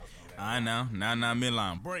I know. Now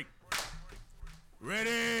midline. Break.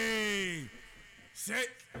 Ready. Set.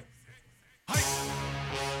 Hike.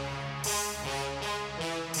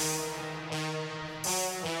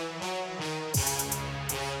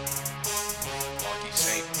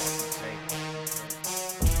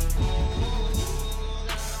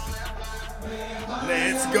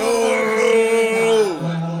 Let's go!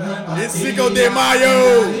 It's Cinco de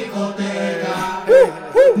Mayo!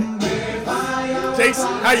 Jason,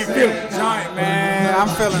 how you feeling? Giant, man. I'm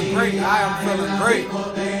feeling great. I am feeling great.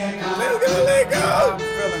 Let go! I'm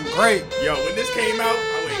feeling great. Yo, when this came out, I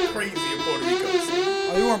went crazy in Puerto Rico.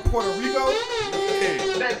 Oh, you were in Puerto Rico?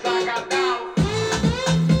 Yeah. Let's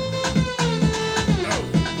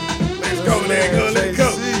go, let's go.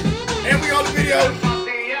 And we on the video.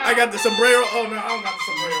 I got the sombrero. Oh, no, I don't got the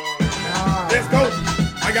sombrero on. Let's go.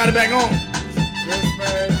 I got it back on. Yes,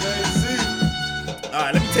 man, JC. All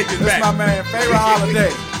right, let me take this This back. my man, favorite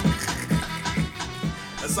holiday.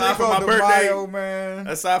 Aside from Cinco my de birthday, Mayo, man.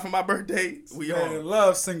 aside from my birthday, we Man,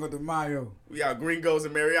 love Cinco de Mayo. We got gringos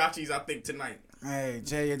and mariachis, I think, tonight. Hey,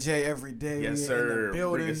 J and J every day. Yes, We sir. In the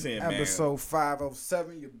building. Bring us in, man. Episode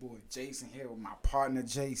 507. Your boy Jason here with my partner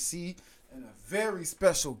JC and a very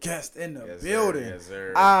special guest in the building. Yes,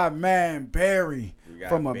 sir. Our man Barry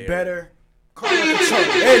from A Barry. Better Car Control.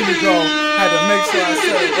 There you go. Had to make sure I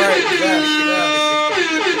said it right.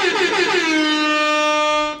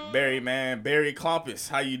 Yes. Barry, man. Barry Klompus,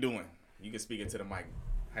 how you doing? You can speak into the mic.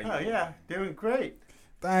 How you doing? Yeah, doing great.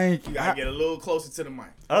 Thank You you. gotta get a little closer to the mic.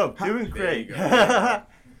 Oh, doing There great. you go.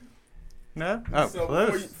 No? Oh, So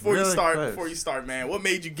close. before Really you close. start, man, what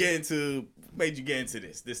made you get into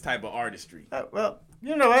this type of artistry? Well,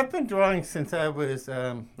 you know, I've been drawing since I was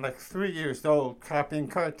like 3 years old, copying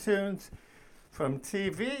cartoons from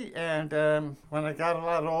TV. And when I got a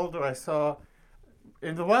lot older, I saw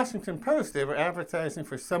in the Washington Post they were advertising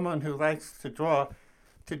for someone who likes to draw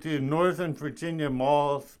to do Northern Virginia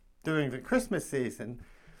malls during the Christmas season.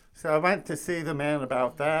 So I went to see the man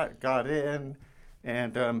about that, got in,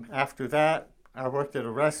 and after that, I worked at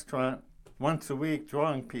a restaurant once a week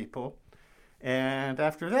drawing people. And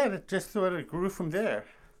after that, it just sort of grew from there.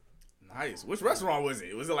 Nice. Which restaurant was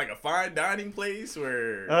it? Was it like a fine dining place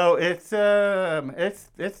where? Oh, it's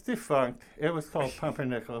defunct. It was called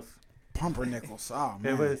Pumpernickel's. Pumpernickels. Oh,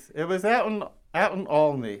 man. It was out in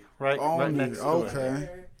Olney, right Olney, next door. okay.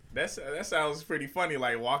 That sounds pretty funny.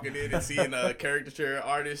 Like walking in and seeing a caricature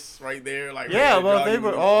artist right there. Like Yeah, ready to well, draw they you were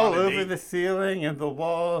on all a over date. the ceiling and the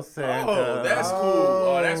walls. And, Oh, that's cool.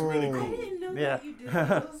 Oh, that's really Oh. cool. didn't know Yeah. that you did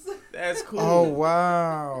those. That's cool. Oh,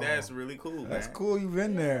 wow. That's really cool, That's man. cool you've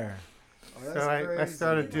been there. Oh, that's So I crazy.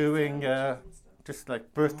 started doing just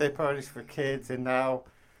like birthday parties for kids, and now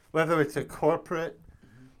whether it's a corporate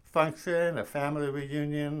function, a family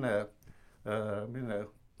reunion,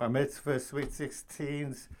 bar mitzvah, sweet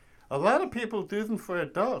 16s, a lot of people do them for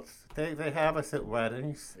adults. They have us at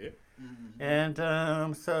weddings, Yeah.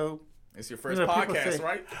 and so It's your first You know, people podcast, say-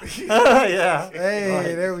 right? yeah. Hey,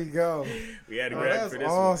 Right. there we go. We had to Oh, grab that's for this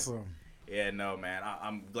one. awesome. Yeah, no, man.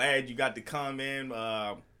 I'm glad you got to come in.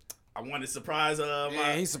 I wanted to surprise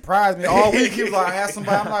Yeah, he surprised me all week. He was like, I had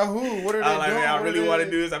somebody. I'm like, who? What are they I like, doing? man, I What are really they- want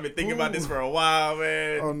to do this. I've been thinking about this for a while,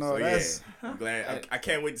 man. Oh, no, so, that's- yeah, I'm glad. I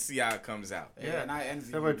can't wait to see how it comes out. Yeah, and I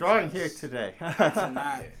envy So you we're drawing because here today.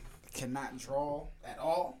 I cannot draw at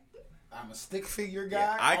all. I'm a stick figure guy.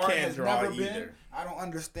 Yeah, I Art can't has draw never been. either. I don't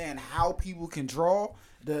understand how people can draw.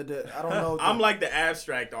 I don't know. I'm like the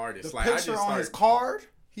abstract artist. the Like I picture just on his start. card.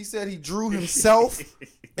 He said he drew himself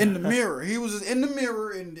in the mirror. He was just in the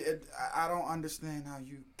mirror, and I don't understand how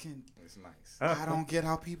you can. It's nice. I don't get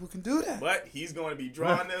how people can do that. But he's going to be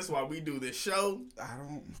drawing this while we do this show. I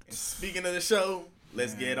don't. And speaking of the show,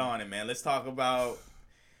 let's get on it, man. Let's talk about.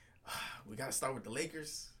 We got to start with the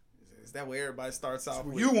Lakers. Is that where everybody starts off?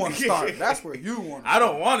 With? You want to start? That's where you want. I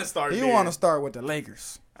don't want to start. You there. want to start with the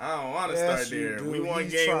Lakers? I don't want to Yes, start you there. do. We won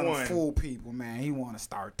He's game trying one. to fool people, man. He want to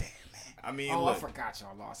start there, man. I mean, Oh, look, I forgot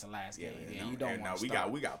y'all lost the last game. Yeah, no, you don't and want no, to we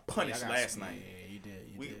start. got punished last night. Yeah, you did.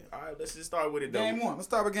 You did. All right, let's just start with it though. Game one. Let's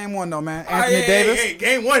start with game one, though, man. All right, Anthony Davis. Hey,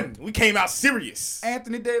 game one. We came out serious.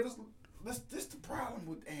 Anthony Davis. This the problem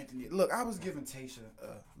with Anthony. Look, I was giving Tasha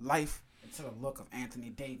life into the look of Anthony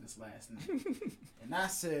Davis last night, and I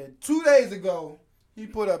said 2 days ago he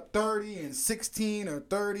put up 30 and 16 or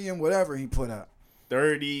 30 and whatever he put up.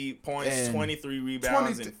 30 points, And 23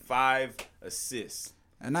 rebounds, 20 and 5 assists.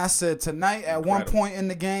 And I said tonight at one Incredible. point in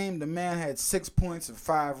the game, the man had 6 points and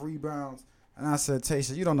 5 rebounds. And I said,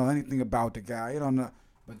 Tasha, you don't know anything about the guy. You don't know.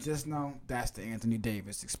 But just know that's the Anthony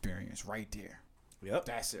Davis experience right there. Yep.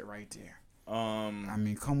 That's it right there. Um, I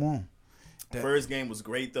mean, come on. First game was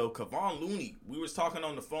great, though. Kevon Looney, we was talking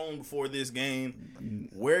on the phone before this game.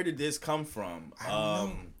 Where did this come from?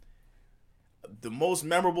 The most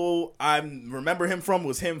memorable I remember him from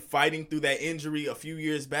was him fighting through that injury a few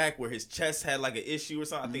years back where his chest had like an issue or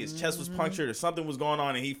something. I think his chest was punctured or something was going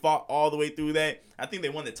on, and he fought all the way through that. I think they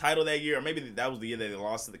won the title that year, or maybe that was the year that they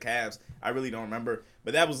lost to the Cavs. I really don't remember.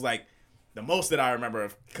 But that was like the most that I remember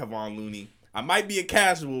of Kevon Looney. I might be a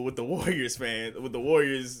casual with the Warriors with the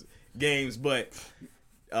Warriors games, but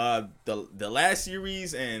the last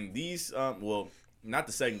series and these, not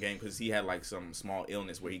the second game because he had like some small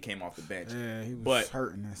illness where he came off the bench. Yeah, he was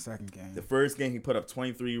hurting that second game. The first game he put up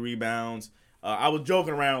 23 rebounds. I was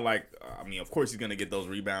joking around like, of course he's gonna get those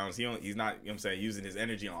rebounds. He's not, you know what I'm saying, using his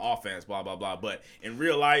energy on offense, blah blah blah. But in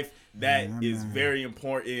real life, that is very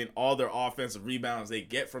important. All their offensive rebounds they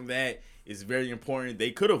get from that is very important.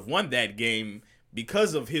 They could have won that game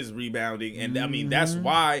because of his rebounding, and I mean that's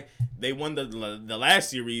why they won the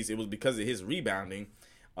last series. It was because of his rebounding.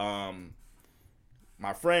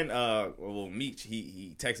 My friend, Meech,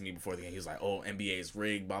 he texted me before the game. He was like, "Oh, NBA is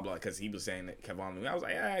rigged, blah blah," because he was saying that Kevon Looney. I was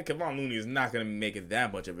like, Kevon Looney is not going to make it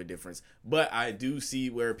that much of a difference. But I do see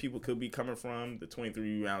where people could be coming from. The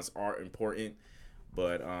 23 rebounds are important.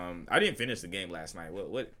 But I didn't finish the game last night.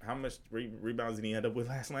 How much rebounds did he end up with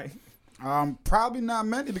last night? Probably not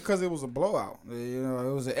many because it was a blowout. You know,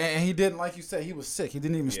 it was, and he didn't, like you said, he was sick. He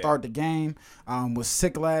didn't even start the game. Was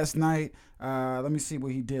sick last night. Let me see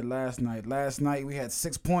what he did last night. Last night we had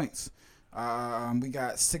 6 points. We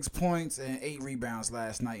got 6 points and 8 rebounds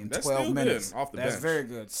last night in 12 minutes. Good off the That's bench. very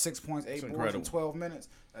good. 6 points, 8 boards in 12 minutes.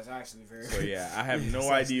 That's actually very good. So yeah, I have no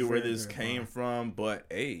idea where this came from, but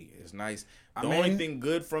hey, it's nice. The only thing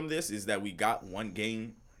good from this is that we got one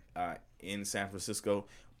game in San Francisco.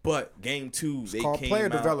 But game 2, they called came player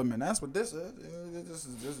out, development. That's what this is. This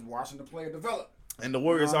is just watching the player develop. And the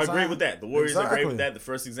Warriors are great with that. The Warriors are great with Exactly. that. The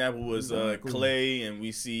first example was Clay, and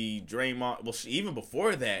we see Draymond. Well, even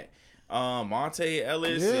before that, Monte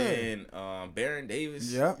Ellis and Baron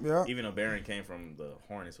Davis. Yep. Even though Baron came from the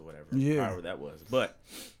Hornets or whatever, however that was. But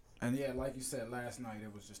and yeah, like you said, last night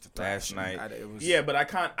it was just a last thrashing. night, but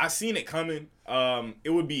I seen it coming. It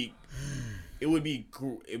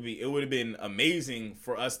would have been amazing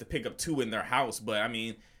for us to pick up 2 in their house, but I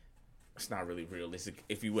mean, it's not really realistic.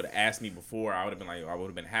 If you would have asked me before, I would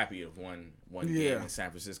have been happy if one game in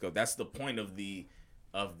San Francisco. That's the point of the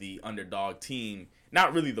underdog team.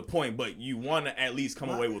 Not really the point, but you want to at least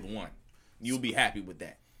come away with one. You'll be happy with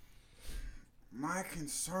that. My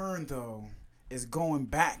concern though is going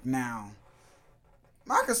back now.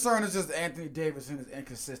 My concern is just Anthony Davis and his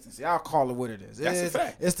inconsistency. I'll call it what it is. That's a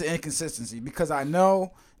fact. It's the inconsistency because I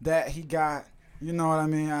know that he got, you know what I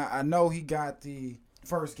mean? I know he got the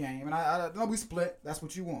first game, and I know we split. That's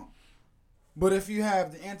what you want. But if you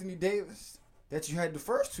have the Anthony Davis that you had the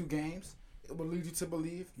first 2 games, it will lead you to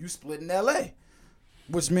believe you split in L.A.,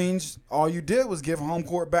 which means all you did was give home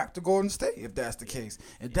court back to Golden State, if that's the case.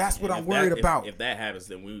 And that's what I'm worried about. If that happens,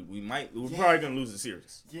 then we're probably going to lose the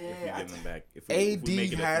series. Yeah. If we give them back. If AD we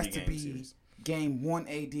make it a has to 3-game be series. Game 1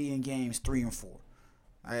 AD in games 3 and 4.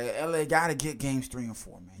 LA got to get games 3 and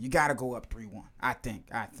 4, man. You got to go up 3-1. I think.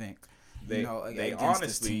 They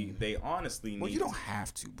honestly Well, need you don't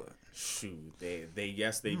have to, but shoot, they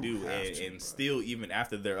do, and still even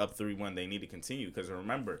after they're up 3-1, they need to continue because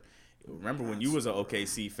remember when you was an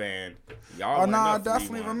OKC fan, y'all. Oh no, I up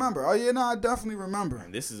definitely 3-1. remember. Oh yeah, no, I definitely remember.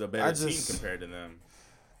 And this is a better team compared to them.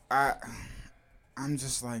 I'm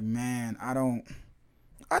just like, man, I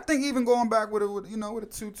think even going back with a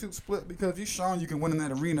 2-2 split, because you've shown you can win in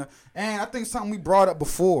that arena, and I think something we brought up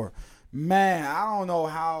before. Man, I don't know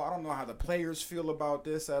how the players feel about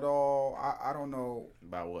this at all. I don't know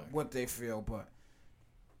About what they feel, but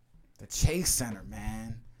the Chase Center,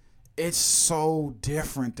 man, it's so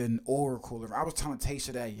different than Oracle. I was telling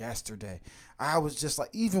Tasha that yesterday. I was just like,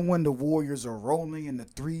 even when the Warriors are rolling and the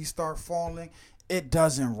threes start falling, it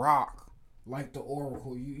doesn't rock like the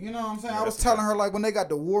Oracle. You know what I'm saying? I was telling her, like, when they got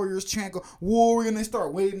the Warriors chant, go, Warrior, and they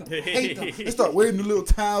start waving, hate them. They start waving the little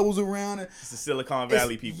towels around it. It's the Silicon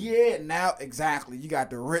Valley people. Yeah, now, exactly. You got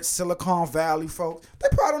the rich Silicon Valley folks. They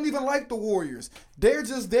probably don't even like the Warriors. They're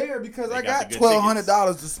just there because I got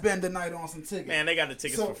 $1,200 to spend tonight on some tickets. Man, they got the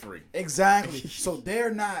tickets for free. Exactly. So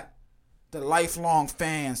they're not the lifelong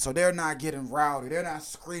fans. So they're not getting rowdy. They're not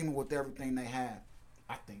screaming with everything they have.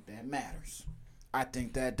 I think that matters. I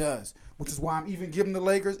think that does. Which is why I'm even giving the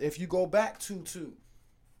Lakers, if you go back 2-2,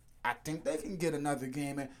 I think they can get another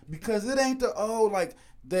game in. Because it ain't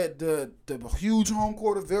the huge home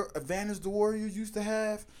court advantage the Warriors used to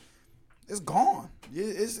have. It's gone.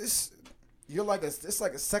 It's like a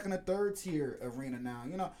second or third tier arena now.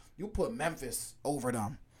 You you put Memphis over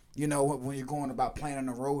them. You know, when you're going about playing on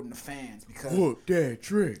the road and the fans. Because Whoop that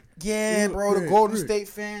trick. yeah, Whoop bro, the that Golden trick. State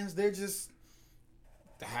fans, they're just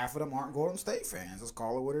half of them aren't Golden State fans. Let's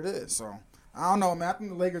call it what it is. So I don't know, man. I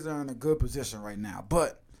think the Lakers are in a good position right now,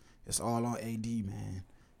 but it's all on AD, man.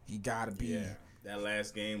 He gotta be. Yeah, that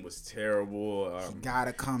last game was terrible. He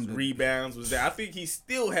gotta come to Rebounds was there. I think he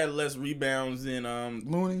still had less rebounds than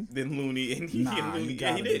Looney. Looney, and he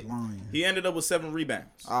gotta did. be lying. He ended up with 7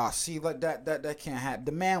 rebounds. See, like that can't happen.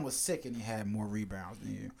 The man was sick and he had more rebounds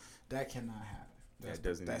than you. That cannot happen. That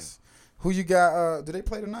doesn't. Who you got? Did they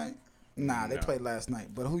play tonight? Nah, they No. played last night.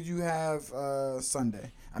 But who you have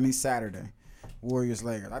Saturday? Warriors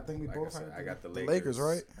Lakers. I think we Like both I said, have I got the Lakers,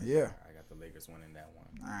 right? Yeah. I got the Lakers winning that one.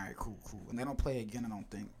 All right, cool. And they don't play again, I don't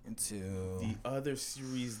think, until The other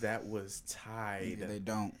series that was tied. yeah, they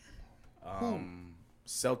don't.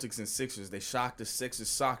 Celtics and Sixers. They shocked the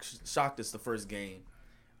Sixers. Shocked us the first game.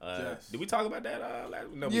 Yes. Did we talk about that?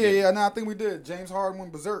 No, we Yeah, didn't. yeah. No, I think we did. James Harden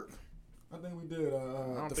went berserk. I think we did. I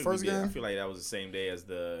don't The think first we did. game. I feel like that was the same day as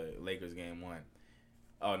the Lakers game 1.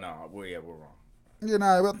 Oh no, we're wrong. Yeah,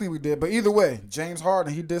 nah, I think we did. But either way, James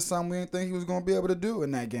Harden, he did something we didn't think he was going to be able to do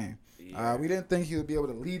in that game. Yeah. We didn't think he would be able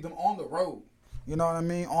to lead them on the road. You know what I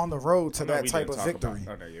mean? On the road to No, that we type didn't of talk victory.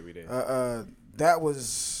 about- Oh no, yeah, we did. That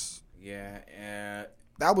was Yeah.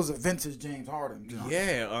 a vintage James Harden. You know?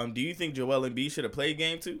 Yeah. Do you think Joel Embiid should have played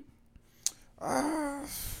game 2?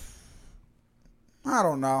 I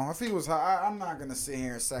don't know. If he was, I'm not gonna sit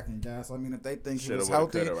here and second guess. I mean, if they think he was Shoulda,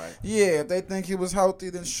 healthy, woulda, coulda, right? yeah. If they think he was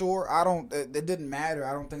healthy, then sure. I don't. It didn't matter.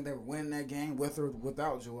 I don't think they were winning that game with or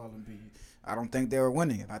without Joel Embiid. I don't think they were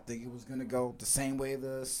winning it. I think it was gonna go the same way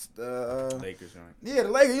the Lakers, right? yeah, the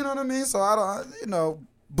Lakers. You know what I mean? So I don't. You know,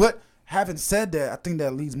 but having said that, I think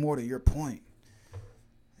that leads more to your point.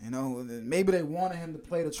 You know, maybe they wanted him to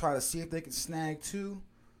play to try to see if they could snag 2.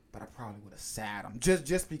 But I probably would have sat him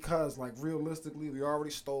just because, like, realistically, we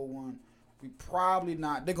already stole one. We probably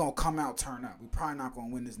not. They're gonna come out, turn up. We probably not gonna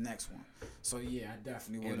win this next one. So yeah, I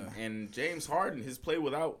definitely would have. And James Harden, his play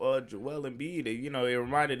without Joel Embiid, it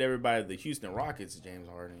reminded everybody of the Houston Rockets. James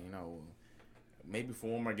Harden, maybe for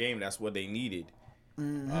one more game, that's what they needed.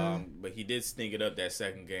 Mm-hmm. But he did stink it up that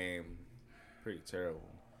second game, pretty terrible.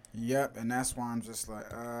 Yep, and that's why I'm just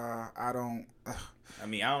like, I don't. I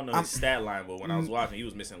mean, I don't know his stat line, but when I was watching, he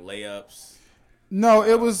was missing layups. No,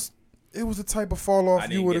 it was the type of fall off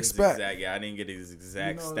you would expect. I didn't get his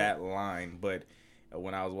exact stat line, but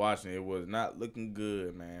when I was watching, it was not looking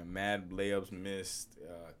good, man. Mad layups missed,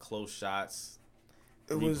 close shots,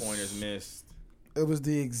 3-pointers missed. It was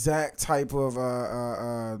the exact type of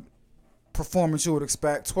performance you would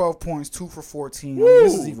expect. 12 points, 2 for 14. Woo, I mean,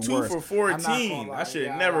 this is even 2 worse. for 14. I should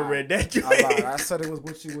have never read that. I lied. I said it was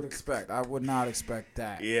what you would expect. I would not expect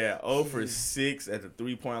that. Yeah, 0 for 6 at the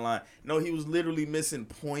 3-point line. No, he was literally missing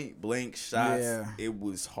point-blank shots. Yeah. It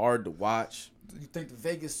was hard to watch. You think the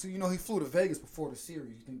Vegas, he flew to Vegas before the series.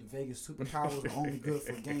 You think the Vegas superpowers were only good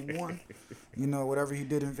for game 1? Whatever he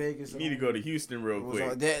did in Vegas. You need to go to Houston real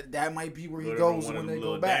quick. That might be where he Go to goes one of when the they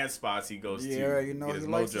little go back. dance spots he goes to. Yeah, Get his he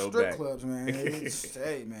likes the mojo strip back. clubs, man.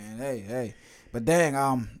 Hey, man, hey. But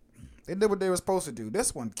dang, they did what they were supposed to do.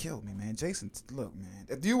 This one killed me, man. Jason, look, man.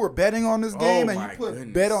 If you were betting on this game and you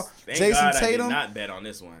put bet on Thank Jason God Tatum, I did not bet on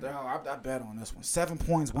this one. no, I bet on this one. 7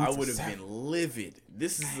 points, 1 I for would have 7. been livid.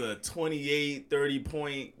 This is a 28,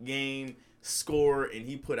 30-point game score, and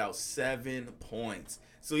he put out 7 points.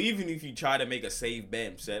 So even if you try to make a safe bet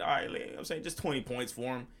and said, all right, I'm saying just 20 points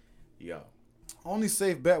for him, Only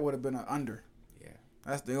safe bet would have been an under. Yeah.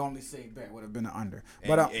 That's the only safe bet would have been an under.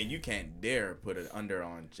 And you can't dare put an under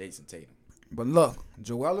on Jason Tatum. But look,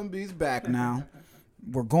 Joel Embiid's back now.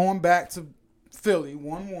 We're going back to Philly,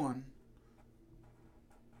 1-1.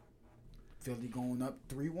 Philly going up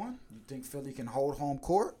 3-1. You think Philly can hold home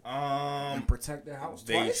court and protect their house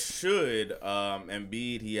They twice? should.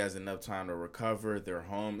 Embiid, he has enough time to recover. They're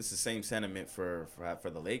home. It's the same sentiment for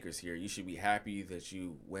the Lakers here. You should be happy that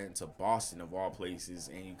you went to Boston of all places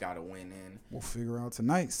and you got a win in. We'll figure out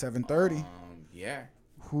tonight, 7:30. Yeah.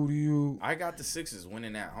 Who do you? I got the Sixers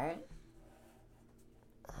winning at home.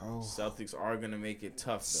 Oh, Celtics are gonna make it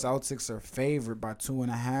tough, though. Celtics are favored by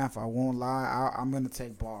 2.5. I won't lie. I'm gonna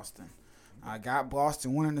take Boston. I got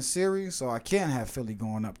Boston winning the series, so I can't have Philly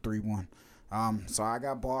going up 3-1. So I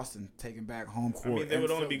got Boston taking back home court. I mean, they would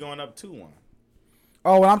only Philly. be going up 2-1.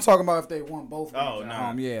 Oh, well, I'm talking about if they won both games Oh, at no.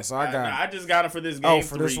 home. Yeah, so I got. I just got it for this game.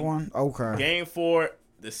 For this one? Okay. Game 4,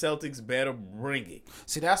 the Celtics better bring it.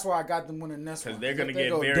 See, that's why I got them winning this one. Because they're going to If they get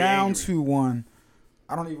go very down angry. 2-1.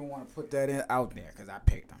 I don't even want to put that out there because I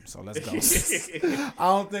picked them. So let's go. I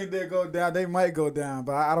don't think they go down. They might go down,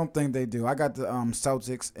 but I don't think they do. I got the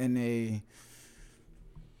Celtics in a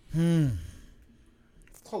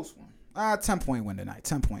close one. 10-point win tonight.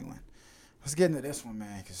 10-point win. Let's get into this one,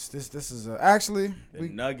 man, because this is actually the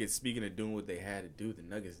Nuggets. Speaking of doing what they had to do, the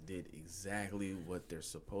Nuggets did exactly what they're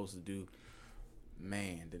supposed to do.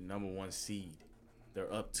 Man, the number 1 seed,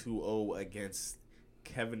 they're up 2-0 against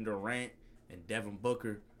Kevin Durant and Devin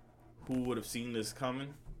Booker. Who would have seen this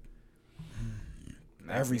coming?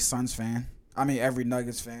 Every Suns fan. I mean, every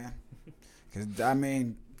Nuggets fan. Because, I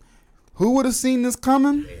mean, who would have seen this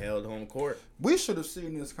coming? They held home court. We should have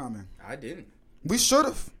seen this coming. I didn't. We should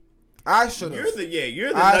have. I should have. You're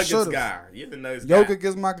the Nuggets guy. You're the Nuggets guy. Jokic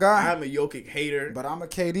is my guy. I'm a Jokic hater. But I'm a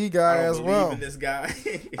KD guy as well. I don't believe in this guy.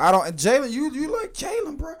 I don't. Jalen, you like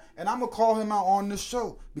Jalen, bro. And I'm going to call him out on this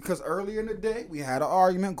show. Because earlier in the day, we had an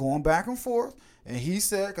argument going back and forth. And he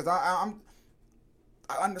said, because I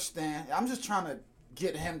understand. I'm just trying to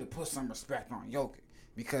get him to put some respect on Jokic.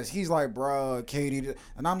 Because he's like, bro, KD.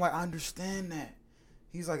 And I'm like, I understand that.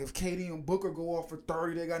 He's like, if KD and Booker go off for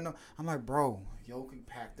 30, they got no. I'm like, bro, Jokic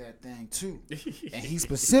packed that thing too. And he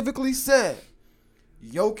specifically said,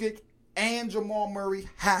 Jokic and Jamal Murray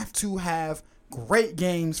have to have great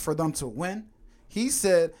games for them to win. He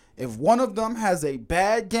said, if one of them has a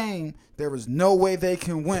bad game, there is no way they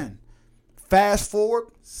can win. Fast forward,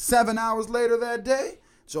 7 hours later that day,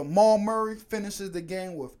 Jamal Murray finishes the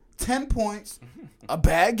game with 10 points, a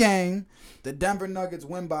bad game. The Denver Nuggets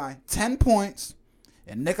win by 10 points.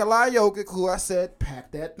 And Nikola Jokic, who I said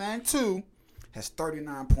packed that thing too, has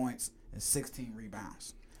 39 points and 16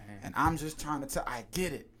 rebounds. Damn. And I'm just trying to tell, I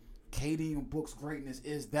get it. KD and Book's greatness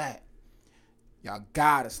is that. Y'all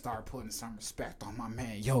gotta start putting some respect on my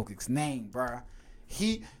man Jokic's name, bruh.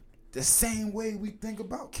 He, the same way we think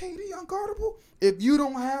about KD unguardable, if you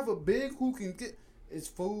don't have a big who can get, it's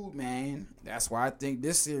food, man. That's why I think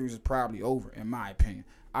this series is probably over, in my opinion.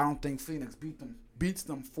 I don't think Phoenix beats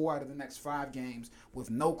them 4 out of the next 5 games with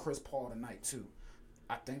no Chris Paul tonight, too.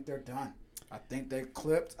 I think they're done. I think they're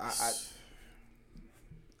clipped. I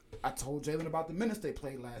told Jalen about the minutes they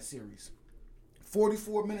played last series.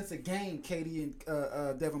 44 minutes a game KD and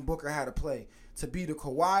Devin Booker had to play to beat a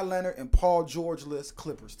Kawhi Leonard and Paul George-less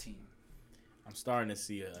Clippers team. I'm starting to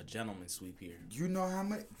see a gentleman sweep here. You know how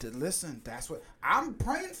much? Listen, that's what I'm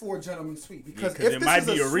praying for, a gentleman sweep, because if it this might is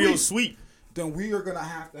be a real sweep, then we are gonna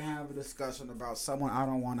have a discussion about someone I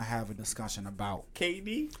don't want to have a discussion about.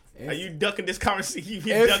 KD? Are you ducking this conversation? You've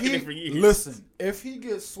been ducking it for years. Listen, if he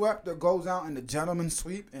gets swept or goes out in the gentleman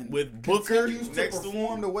sweep and with Booker continues to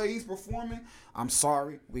perform the way he's performing, I'm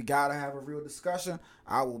sorry. We gotta have a real discussion.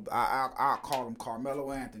 I'll call him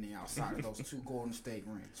Carmelo Anthony outside of those 2 Golden State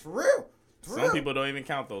rings. For real. Some people don't even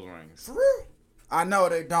count those rings. For real. I know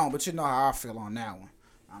they don't, but you know how I feel on that one.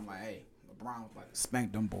 I'm like, hey, LeBron was like to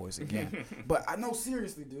spank them boys again. But I know,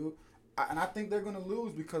 seriously, dude. And I think they're going to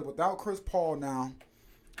lose because without Chris Paul now,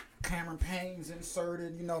 Cameron Payne's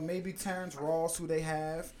inserted, maybe Terrence Ross, who they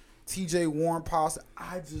have, TJ Warren possibly.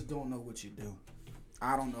 I just don't know what you do.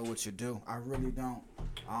 I don't know what you do. I really don't.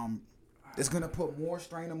 It's going to put more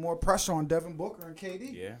strain and more pressure on Devin Booker and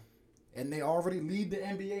KD. Yeah. And they already lead the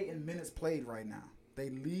NBA in minutes played right now. They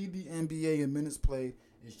lead the NBA in minutes played.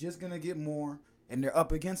 It's just going to get more. And they're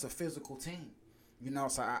up against a physical team.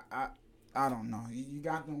 So I don't know. You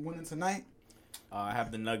got them winning tonight? I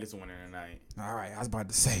have the Nuggets winning tonight. All right, I was about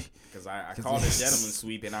to say. Because I called it a gentleman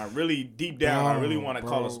sweep, and I really, deep down, I really want to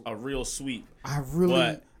call it a real sweep.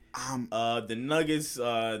 But the Nuggets,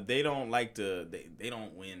 they don't like to, they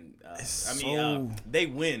don't win. They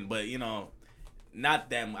win, but, not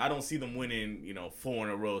that. I don't see them winning, 4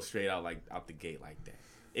 in a row straight out the gate like that.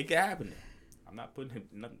 It could happen. I'm not putting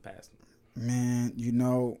nothing past them. Man,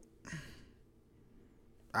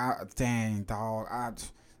 dang, dog.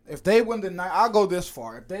 If they win tonight, I'll go this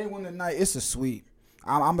far. If they win tonight, it's a sweep.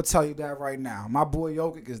 I'm going to tell you that right now. My boy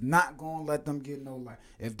Jokic is not going to let them get no light.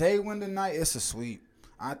 If they win tonight, it's a sweep.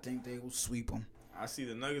 I think they will sweep them. I see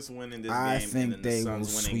the Nuggets winning this game, and then the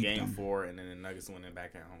Suns winning game 4, and then the Nuggets winning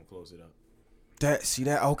back at home, close it up.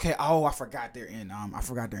 Okay. Oh, I forgot they're in. I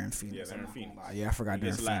forgot they're in Phoenix. Yeah, they're in Phoenix. Yeah, I forgot they're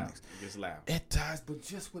in Phoenix. It gets loud. It does, but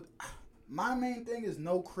just with my main thing is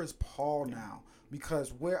no Chris Paul now,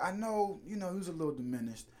 because where I know he was a little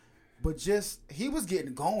diminished, but just he was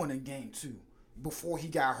getting going in game 2 before he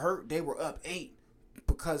got hurt. They were up 8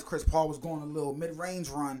 because Chris Paul was going a little mid-range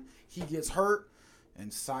run. He gets hurt,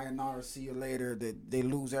 and sayonara, see you later. They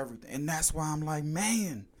lose everything, and that's why I'm like,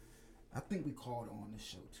 man, I think we called it on this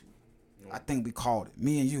show too. I think we called it.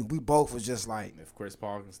 Me and you, we both was just like, if Chris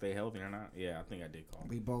Paul can stay healthy or not. Yeah, I think I did call it.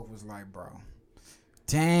 We both was like, bro,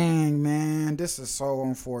 Dang, man, this is so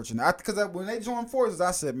unfortunate. Because when they joined forces,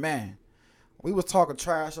 I said, man, we was talking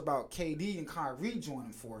trash about KD and Kyrie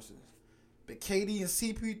joining forces. But KD and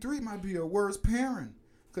CP3 might be the worst pairing.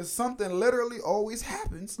 Because something literally always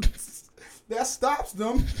happens that stops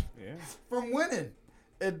them from winning.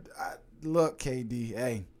 Look, KD,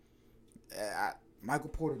 hey, Michael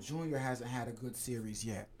Porter Jr. hasn't had a good series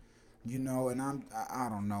yet. You know, and I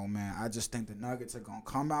don't know, man. I just think the Nuggets are going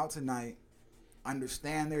to come out tonight,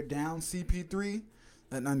 understand they're down CP3,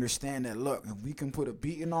 and understand that, look, if we can put a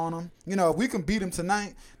beating on them, you know, if we can beat them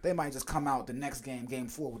tonight, they might just come out the next game, game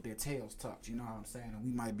 4, with their tails tucked. You know what I'm saying? And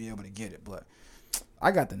we might be able to get it. But I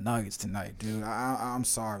got the Nuggets tonight, dude. I'm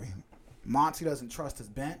sorry. Monty doesn't trust his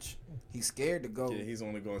bench. He's scared to go. Yeah, he's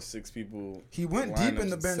only going 6 people. He went deep in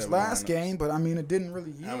the bench last game, but, I mean, it didn't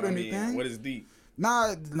really yield anything. What is deep?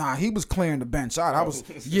 Nah, he was clearing the bench out. I was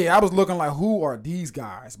looking like, who are these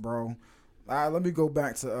guys, bro? Let me go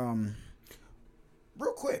back to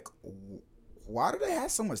real quick. Why do they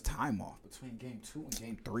have so much time off between game 2 and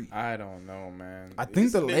game 3? I don't know, man. I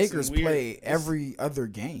think the Lakers play every other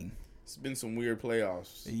game. It's been some weird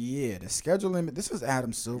playoffs. Yeah, the schedule limit. This was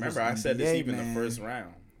Adam Silver's Remember, I said this even man. the first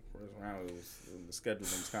round. The scheduling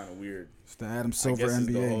was kind of weird. It's the Adam Silver I guess NBA.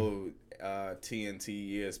 It's the whole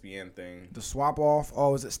TNT ESPN thing. The swap off.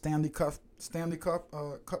 Oh, is it Stanley Cup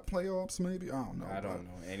Cup playoffs? Maybe I don't know. I don't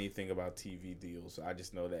know anything about TV deals. I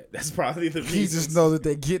just know that's probably the reason. He just know that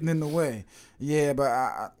they're getting in the way. Yeah, but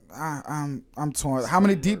I'm torn. How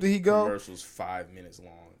many deep did he go? Commercials 5 minutes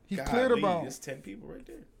long. He cleared about. There's 10 people right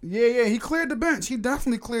there. Yeah, he cleared the bench. He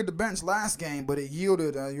definitely cleared the bench last game, but it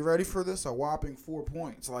yielded. You ready for this? A whopping 4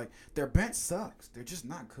 points. Like, their bench sucks. They're just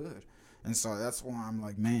not good, and so that's why I'm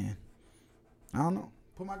like, man, I don't know.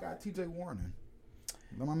 Put my guy T.J. Warren in.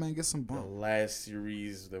 Let my man get some bump. The last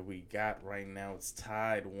series that we got right now, it's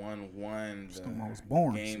tied 1-1. It's the most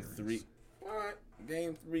boring Game series. 3. What?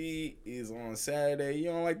 Game 3 is on Saturday. You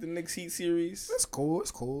don't like the Knicks Heat series? It's cool.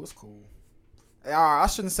 I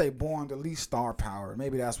shouldn't say boring. The least star power.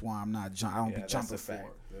 Maybe that's why I'm not. I don't be jumping for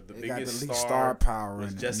it. The they got the biggest least star power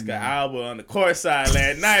was in Jessica it. Alba on the court side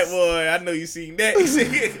last night, boy. I know you seen that.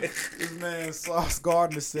 This man Sauce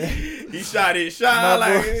Gardner said he shot his shot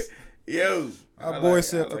like, yo. My boy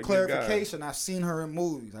said, for clarification, I've seen her in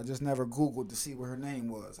movies. I just never Googled to see what her name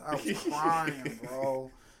was. I was crying, bro.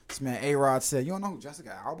 This man A-Rod said, you don't know who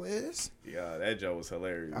Jessica Alba is? Yeah, that joke was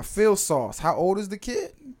hilarious. I feel Sauce. How old is the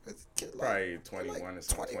kid? Probably 21 or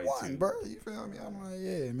something. 21, bro. You feel me? I'm like,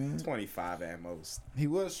 yeah, man. 25 at most. He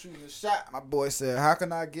was shooting a shot. My boy said, how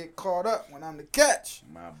can I get caught up when I'm the catch?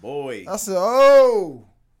 My boy. I said, oh,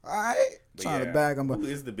 all right. Trying to bag him. Who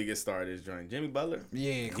is the biggest star of this joint? Jimmy Butler?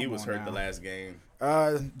 Yeah, he was hurt the last game.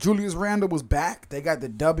 Julius Randle was back. They got the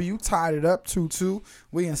W, tied it up 2-2.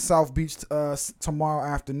 We in South Beach tomorrow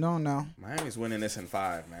afternoon now. Miami's winning this in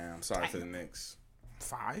 5, man. I'm sorry for the Knicks.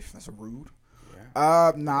 5? That's a rude.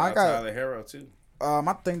 Yeah. I got Tyler Hero too.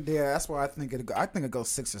 I think that's why I think it goes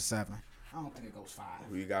 6 or 7. I don't think it goes 5.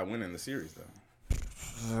 Who you got winning the series though?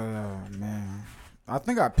 Oh man. I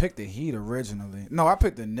think I picked the Heat originally. No, I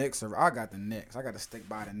picked the Knicks. I got the Knicks. I got to stick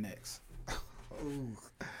by the Knicks. Ooh.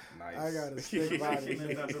 Nice. I got to stick by the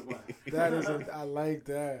Knicks. I like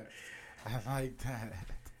that.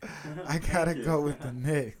 I got to go with the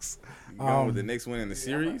Knicks. You going with the Knicks winning the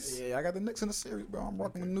series? Yeah, I got the Knicks in the series, bro. I'm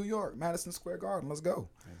rocking in New York, Madison Square Garden. Let's go.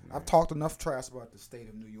 Nice. I've talked enough trash about the state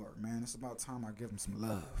of New York, man. It's about time I give them some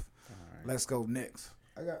love. Right. Let's go Knicks.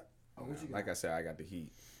 I got. Like I said, I got the Heat.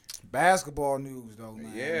 Basketball news, though,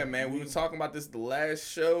 man. Yeah, man. We were talking about this the last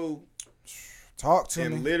show. Talk to me.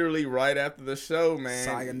 And literally right after the show, man.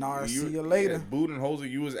 Sayonara, see you later. Budenholzer,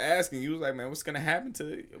 you was asking. You was like, man, what's going to happen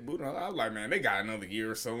to Budenholzer? I was like, man, they got another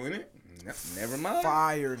year or so in it. Never mind.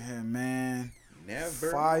 Fired him, man.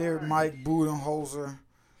 Never Fired mind. Mike Budenholzer.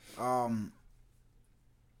 I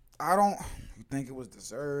don't think it was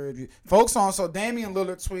deserved. Folks on, so Damian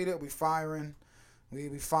Lillard tweeted,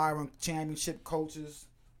 we firing championship coaches.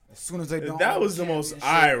 As soon as they don't. That was the most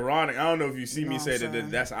ironic. I don't know if you see me say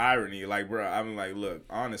that. That's irony. Like, bro, I'm like, look,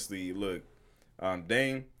 honestly,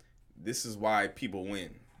 Dame, this is why people win.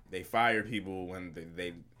 They fire people when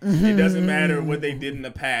they it doesn't matter what they did in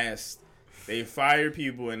the past. They fire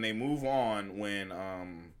people and they move on when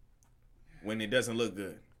it doesn't look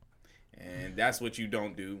good. And that's what you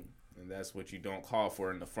don't do. And that's what you don't call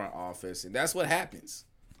for in the front office. And that's what happens.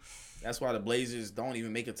 That's why the Blazers don't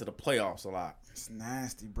even make it to the playoffs a lot. It's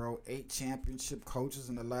nasty, bro. 8 championship coaches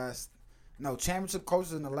in the last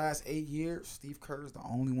 8 years. Steve Kerr is the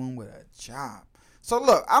only one with a job. So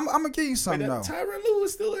look, I'm gonna give you something though. Tyronn Lue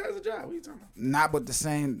still has a job. What are you talking about? Not with the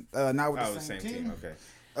same. Not with the same team. Okay.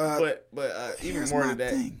 But even here's more my than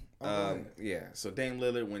that, thing. Oh, go ahead. yeah. So Dame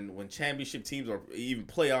Lillard, when championship teams or even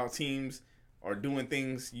playoff teams are doing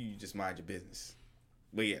things, you just mind your business.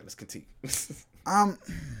 But yeah, let's continue.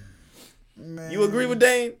 Man. You agree with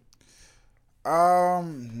Dame?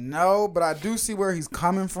 No, but I do see where he's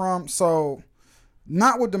coming from. So,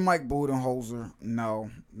 not with the Mike Budenholzer.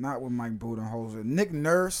 No, not with Mike Budenholzer. Nick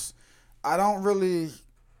Nurse, I'm not really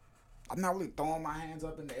throwing my hands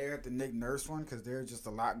up in the air at the Nick Nurse one because there's just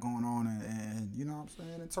a lot going on and you know what I'm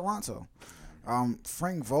saying, in Toronto.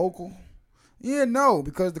 Frank Vogel. Yeah, no,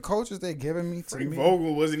 because the coaches they're giving me to Frank me.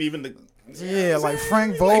 Vogel wasn't even the. Yeah, like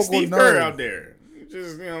Frank Like Vogel, Steve no. Kerr out there.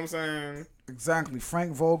 Just, you know what I'm saying? Exactly.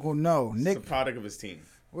 Frank Vogel, no. He's Nick, a product of his team.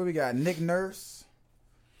 what we got? Nick Nurse.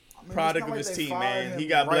 I mean, Product it's of not his like they team, fired man. him He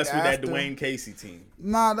got right blessed with that after. Dwayne Casey team.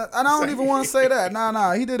 Nah, I don't even want to say that.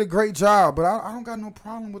 Nah, he did a great job, but I don't got no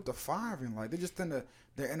problem with the firing. Like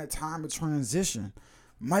they're in a time of transition.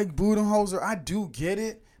 Mike Budenholzer, I do get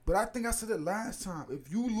it, but I think I said it last time.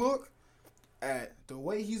 If you look at the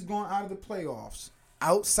way he's going out of the playoffs,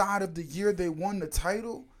 outside of the year they won the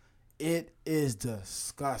title, it is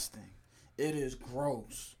disgusting. It is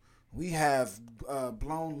gross. We have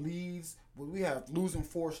blown leads. We have losing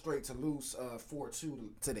 4 straight to lose 4-2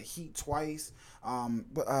 to the Heat twice.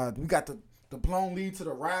 But we got the blown lead to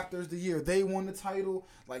the Raptors the year they won the title.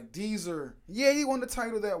 Like these are, yeah, he won the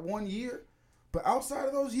title that 1 year. But outside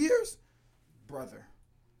of those years, brother,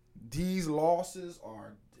 these losses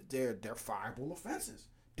are they're fireable offenses.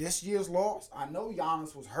 This year's loss, I know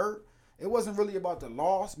Giannis was hurt. It wasn't really about the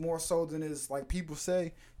loss, more so than it's like people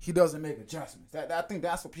say he doesn't make adjustments. I think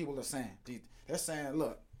that's what people are saying. They're saying,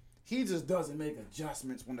 look, he just doesn't make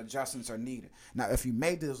adjustments when adjustments are needed. Now, if he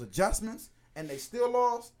made those adjustments and they still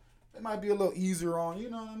lost, they might be a little easier on, you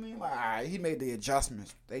know what I mean? Like, all right, he made the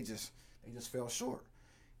adjustments. They just fell short.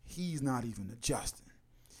 He's not even adjusting.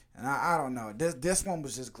 And I don't know. This one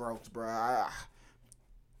was just gross, bro.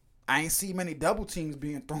 I ain't see many double teams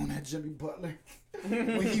being thrown at Jimmy Butler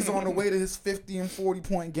when he's on the way to his 50 and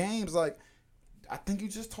 40-point games. Like, I think you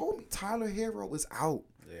just told me Tyler Hero is out.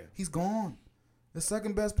 Yeah. He's gone. The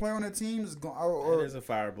second best player on the team is gone. That is a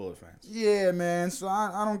fireable offense. Yeah, man. So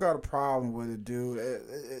I don't got a problem with it, dude.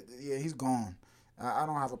 Yeah, he's gone. I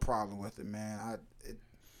don't have a problem with it, man.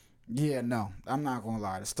 Yeah, no. I'm not going to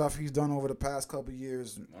lie. The stuff he's done over the past couple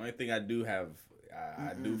years. The only thing I do have,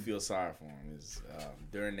 I do feel sorry for him is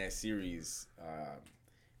during that series,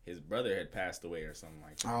 his brother had passed away or something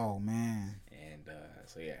like that. Oh, man. And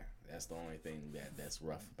so, yeah, that's the only thing that's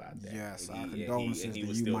rough about that. Yes, and our condolences and he to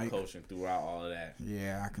was you, still Mike. coaching throughout all of that.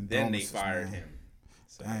 Yeah, I can. Then they fired him.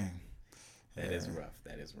 So Dang. That is rough.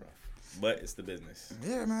 That is rough. But it's the business.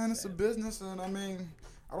 Yeah, man, it's a business, and I mean,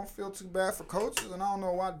 I don't feel too bad for coaches, and I don't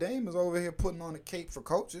know why Dame is over here putting on a cape for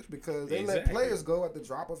coaches because they let players go at the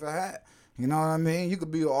drop of a hat. You know what I mean? You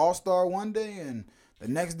could be an all-star one day, and the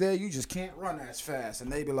next day you just can't run as fast, and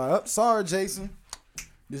they be like, "Oh, sorry, Jason,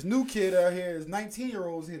 this new kid out here is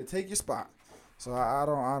 19-year-olds here to take your spot." So I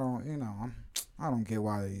don't, you know, I don't get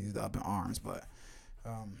why he's up in arms, but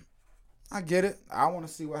I get it. I want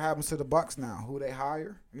to see what happens to the Bucks now. Who they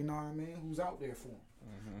hire? You know what I mean? Who's out there for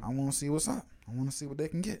them? I want to see what's up. I want to see what they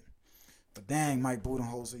can get. But dang, Mike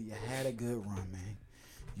Budenholzer, you had a good run, man.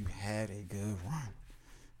 You had a good run.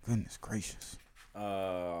 Goodness gracious. We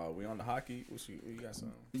on the hockey? You got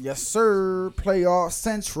something? Yes, sir. Playoff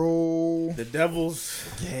Central. The Devils.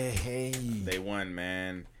 Yeah. They won,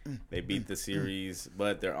 man. They beat the series,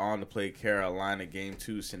 but they're on to play Carolina game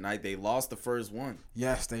 2 tonight. They lost the first one.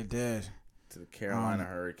 Yes, they did. To the Carolina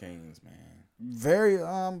Hurricanes, man. Very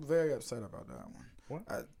upset about that one. What?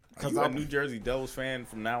 Are you a New Jersey Devils fan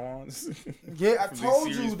from now on? Yeah, I From told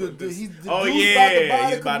these you series the purpose? dude's he's about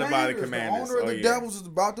to buy the Commanders. The owner of the yeah. Devils is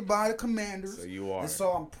about to buy the Commanders. So you are. And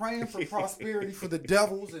so I'm praying for prosperity for the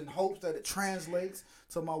Devils in hopes that it translates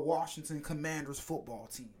to my Washington Commanders football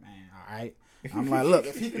team, man. All right. I'm like, look,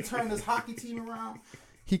 if he can turn this hockey team around,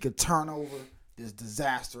 he could turn over this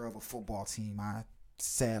disaster of a football team I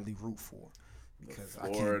sadly root for because I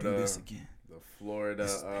can't do this again. The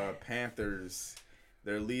Florida Panthers,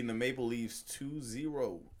 they're leading the Maple Leafs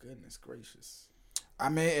 2-0. Goodness gracious. I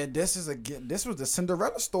mean, and this was the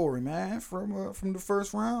Cinderella story, man, from the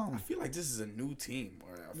first round. I feel like this is a new team.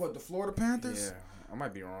 What, the Florida Panthers? Yeah. I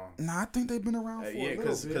might be wrong. Nah, I think they've been around for a little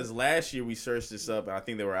bit. Because last year we searched this up, and I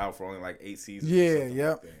think they were out for only like 8 seasons. Yeah,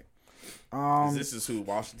 yep. Like this is who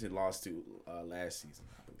Washington lost to last season,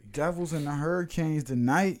 I believe. Devils and the Hurricanes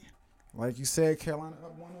tonight. Like you said, Carolina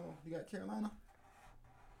up 1-0. You got Carolina?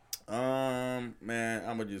 Man,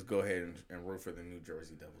 I'm gonna just go ahead and root for the New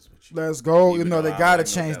Jersey Devils with you. Let's go. Even You know, though they I got to like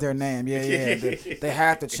no change their Devils. name. Yeah. They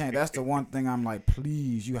have to change. That's the one thing I'm like,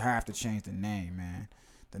 please, you have to change the name, man.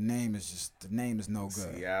 The name is no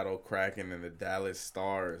good. Seattle Kraken and the Dallas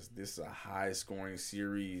Stars. This is a high-scoring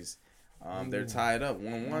series. They're tied up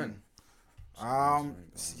 1-1.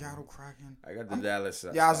 Seattle Kraken. I got the Dallas.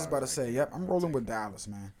 Yeah, I was just about to say, yep, I'm rolling with Dallas,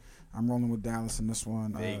 man. I'm rolling with Dallas in this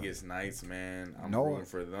one. Vegas Knights, man. I'm no. rooting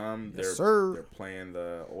for them. Yes, sir. They're playing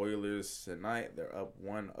the Oilers tonight. They're up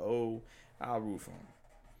 1-0. I'll root for them.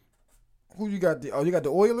 Who you got? You got the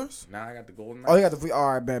Oilers? Now I got the Golden Knights. Oh, you got the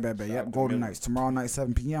all right, bad. Shout Yep, out Golden to Knights tomorrow night,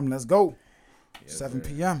 7 p.m. Let's go. Yes, 7 sir.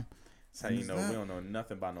 p.m. That's how you know we don't know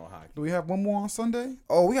nothing about no hockey. Do we have one more on Sunday?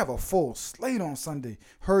 Oh, we have a full slate on Sunday.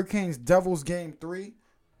 Hurricanes Devils game 3.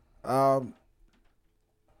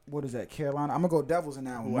 What is that? Carolina. I'm gonna go Devils in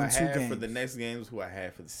that one. Who I 1-2 have games. for the next games, who I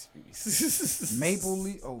have for the series. Maple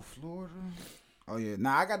Leaf. Oh, Florida. Oh yeah.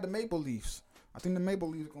 Nah, I got the Maple Leafs. I think the Maple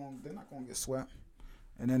Leafs they're not gonna get swept.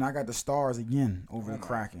 And then I got the Stars again over the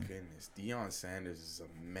Kraken. Goodness, Deion Sanders is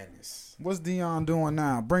a menace. What's Deion doing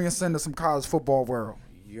now? Bring us into some college football world.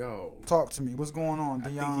 Yo, Talk to me. What's going on, I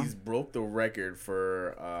Deion? think he's broke the record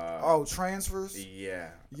for. Transfers. Yeah.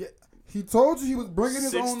 Yeah. He told you he was bringing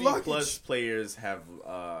his 60 own luggage. plus players have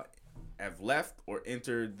left or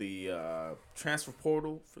entered the transfer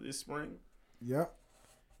portal for this spring. Yep.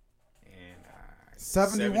 And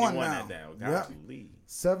 71 now. at that. Yep. Golly.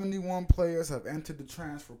 71 players have entered the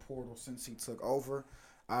transfer portal since he took over.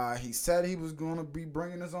 He said he was going to be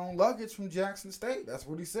bringing his own luggage from Jackson State. That's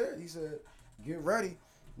what he said. He said, "Get ready."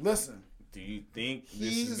 Listen. Do you think this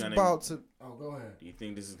He's is gonna? about to. Oh, go ahead. Do you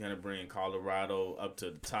think this is gonna bring Colorado up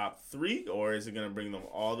to the top 3, or is it gonna bring them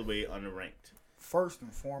all the way underranked? First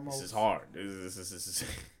and foremost, This is hard. This is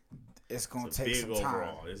it's going to it's a take big some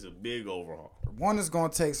overhaul. time. It's a big overhaul. One is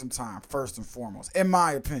going to take some time, first and foremost. In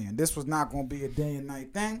my opinion, this was not going to be a day and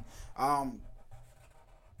night thing.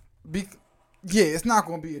 It's not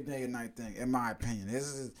going to be a day and night thing, in my opinion.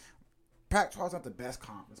 Pac-12 is not the best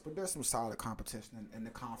conference, but there's some solid competition in the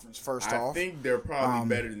conference. First off, I think they're probably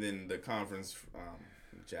better than the conference,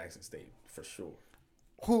 Jackson State for sure.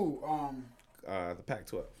 Who? The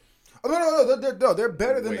Pac-12. Oh, no, they're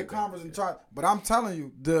better than Way the better, conference in yeah. charge. But I'm telling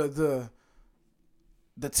you, the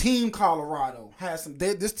team Colorado has some.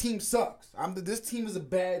 This team sucks. This team is a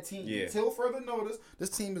bad team. Yeah. Until further notice, this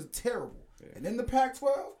team is terrible. Yeah. And in the Pac-12,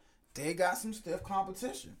 they got some stiff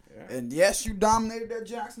competition. Yeah. And yes, you dominated at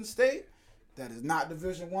Jackson State. That is not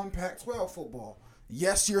Division I Pac-12 football.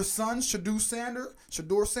 Yes, your son Shador Sanders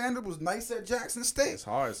was nice at Jackson State. It's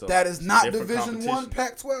hard. So That is it's not different Division I competition.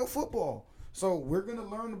 Pac-12 football. So we're gonna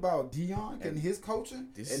learn about Deion and his coaching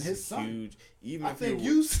This and is his son. huge. Even I if think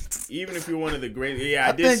even if you're one of the great, yeah, I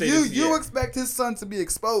I did think say you this. Yeah. expect his son to be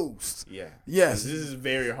exposed. Yeah. Yes. This is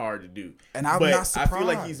very hard to do. And I'm but not surprised. I feel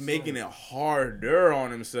like he's making it harder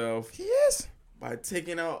on himself He is. by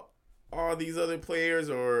taking out all these other players,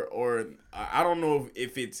 or I don't know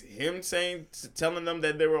if it's him telling them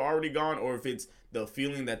that they were already gone, or if it's the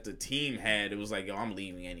feeling that the team had. It was like, yo, I'm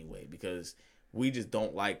leaving anyway because we just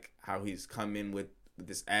don't like how he's come in with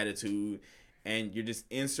this attitude, and you're just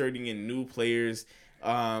inserting in new players.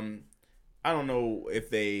 I don't know if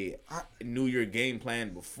they knew your game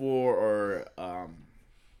plan before, or I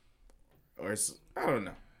don't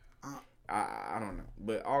know. I don't know,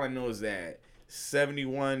 but all I know is that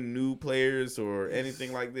 71 new players or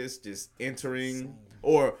anything like this just entering,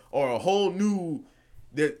 or a whole new.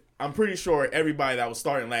 That I'm pretty sure everybody that was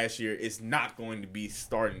starting last year is not going to be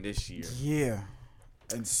starting this year. Yeah.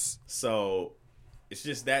 And So it's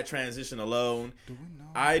just that transition alone. do we know?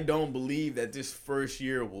 I don't believe that this first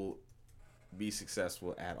year will be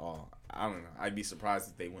successful at all. I don't know. I'd be surprised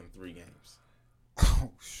if they win 3 games.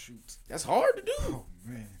 Oh shoot. That's hard to do. Oh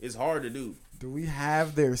man. It's hard to do. Do we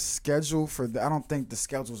have their schedule for I don't think the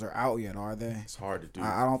schedules are out yet, are they? It's hard to do.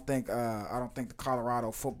 I don't think the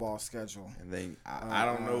Colorado football schedule. And then I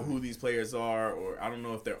don't know who these players are, or I don't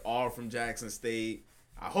know if they're all from Jackson State.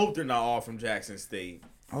 I hope they're not all from Jackson State.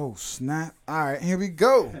 Oh snap! All right, here we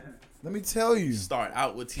go. Let me tell you. Start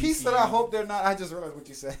out with TCU. He said, "I hope they're not." I just realized what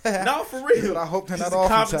you said. No, for He real. said, I hope they're Just not all the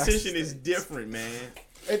from Jackson competition is State. different, man.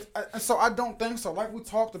 So I don't think so. Like we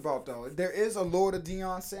talked about, though, there is a lore to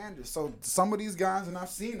Deion Sanders. So some of these guys, and I've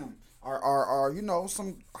seen them, are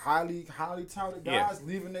some highly touted guys Yeah.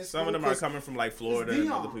 leaving their Some of school them are 'cause coming from like it's Florida and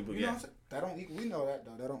Deion, other people. you know Yeah. what I'm saying? That don't equal. We know that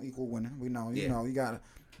though. That don't equal winning. We know. You Yeah. know.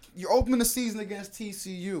 You open the season against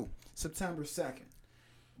TCU September 2nd.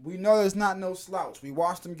 We know there's not no slouch. We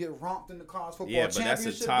watched them get romped in the college football but that's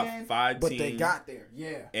championship a top game, 5 but team. they got there.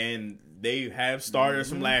 Yeah. And they have starters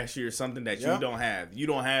from last year, something that you Yep. don't have. You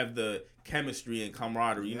don't have the chemistry and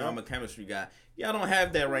camaraderie. You know, Yep. I'm a chemistry guy. Y'all don't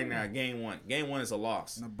have that right now. Game 1. Game 1 is a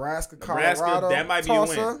loss. Nebraska, Colorado, that might be a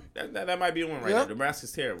toss-up. win. That might be a win right Yep. there.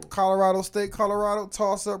 Nebraska's terrible. Colorado State, Colorado,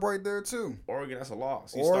 toss up right there too. Oregon, that's a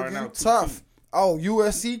loss. He's starting Oregon, out 2-2. tough. Oh,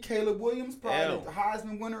 USC, Caleb Williams, probably Hell. the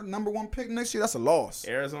Heisman winner, #1 pick next year. That's a loss.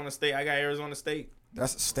 Arizona State, I got Arizona State.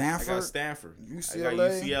 That's I Stanford. got Stanford. UCLA. I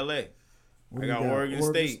got UCLA. What I we got Oregon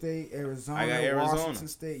State. Arizona, I got Arizona. Washington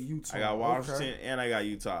State, Utah. I got Washington Okay. and I got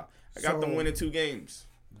Utah. I got them So- winning 2 games.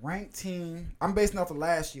 Ranked team. I'm basing off of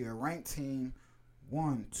last year. Ranked team.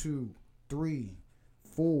 1, 2, 3,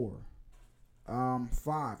 4,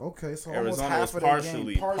 5. Okay, so almost Arizona half was of their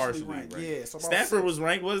partially game ranked. ranked. Yeah, so about Stanford 6. was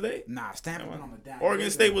ranked, was they? Nah, Stanford went on the down. Oregon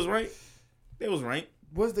State was ranked. They was ranked.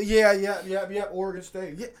 Was the yeah. Oregon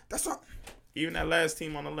State. Yeah, that's what. Even that last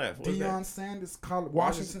team on the left. What was Deion that? Sanders,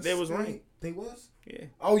 Washington. They was State. ranked. They was. Yeah.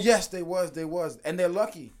 Oh yes, they was, and they're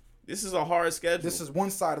lucky. This is a hard schedule. This is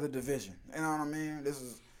one side of the division. You know what I mean? This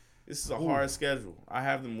is a hard schedule. I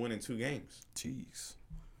have them winning 2 games. jeez.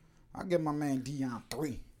 I'll give my man Deion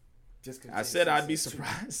 3. Just 'cause I JC said I'd be said 2.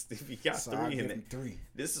 surprised if he got So I'll 3 in give him it. 3.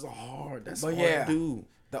 This is hard. That's But hard yeah. to do.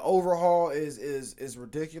 The overhaul is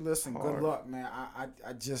ridiculous, and Hard. good luck, man.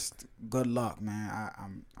 I just good luck, man.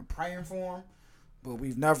 I'm praying for him, but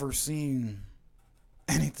we've never seen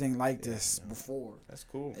anything like this before. That's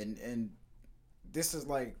cool. And this is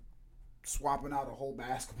like swapping out a whole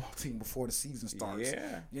basketball team before the season starts.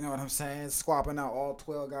 Yeah. You know what I'm saying? Swapping out all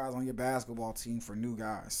 12 guys on your basketball team for new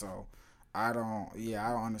guys. So I don't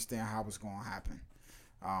understand how it's gonna happen.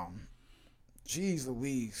 Jeez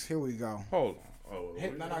Louise, here we go. Hold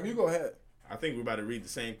on. No, you go ahead. I think we're about to read the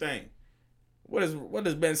same thing. What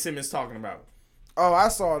is Ben Simmons talking about? Oh, I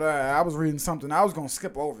saw that. I was reading something. I was gonna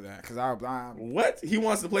skip over that because I What? He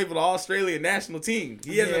wants to play for the Australian national team.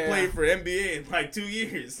 He hasn't Yeah. played for NBA in like 2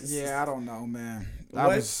 years. I don't know, man.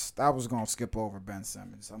 What? I was gonna skip over Ben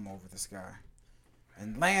Simmons. I'm over this guy,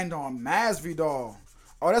 and land on Masvidal.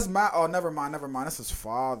 Oh, that's my. Oh, never mind. That's his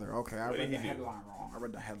father. Okay, I What read did the he do? headline wrong. I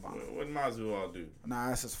read the headline. What Masvidal do? Nah,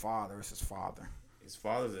 that's his father. It's his father His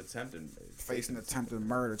father's attempting facing attempted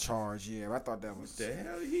murder charge. Yeah, I thought that was. What the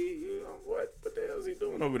hell what the hell is he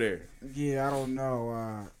doing over there? Yeah, I don't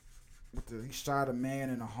know. He shot a man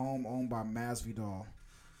in a home owned by Masvidal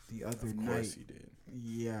the other Of night. course he did.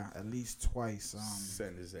 Yeah, at least twice.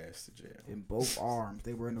 Send his ass to jail. In both arms,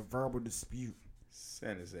 they were in a verbal dispute.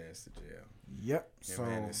 Send his ass to jail. Yep. Him So,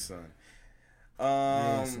 and his son.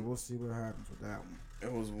 so we'll see what happens with that one.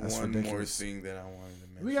 It was That's one ridiculous. more thing that I wanted to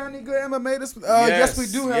mention. We got any good MMA? Yes, we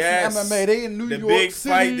do have some MMA. They in New the York big City.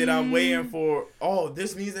 fight that I'm waiting for. Oh,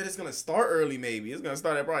 this means that it's gonna start early. Maybe it's gonna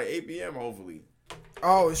start at probably 8 p.m. Hopefully.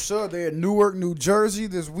 Oh, it should. They're in Newark, New Jersey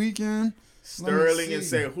this weekend. Sterling and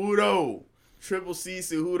see. Cejudo. Triple C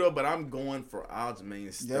Cejudo, but I'm going for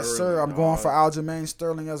Aljamain Sterling. Yes, sir. I'm going for Aljamain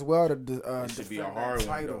Sterling as well to It should be a defend hard that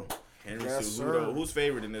one title. though. Henry Yes, Cejudo. sir. Who's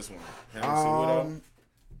favored in this one? Henry Cejudo.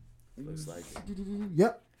 Looks like it.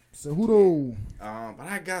 Yep. Cejudo. But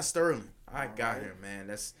I got Sterling. I got him, man.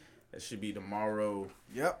 That should be tomorrow.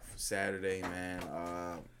 Yep. Saturday, man.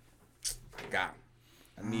 I got him.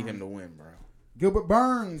 I need him to win, bro. Gilbert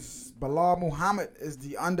Burns. Bilal Muhammad is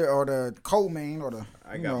the co-main or the.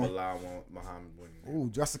 I got Bilal Muhammad winning. Ooh,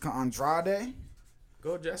 Jessica Andrade.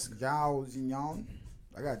 Go, Jessica. Yao Zinyan.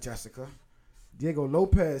 I got Jessica. Diego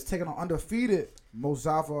Lopez taking on undefeated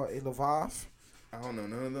Mozava Ilavav. I don't know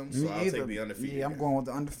none of them, so I'll take the undefeated. Yeah, I'm guy. going with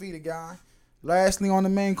the undefeated guy. Lastly on the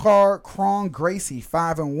main card, Kron Gracie,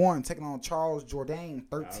 5-1, taking on Charles Jourdain,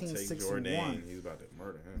 I'll take 13-6-1. Jourdain. He's about to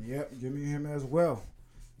murder him. Yep, give me him as well.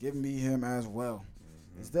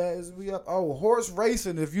 Is we up? Oh, horse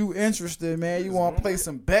racing. If you interested, man, you want to play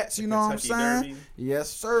some bets. You know what I'm Kentucky saying? Derby? Yes,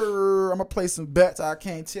 sir. I'm gonna play some bets. I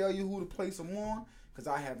can't tell you who to place them on because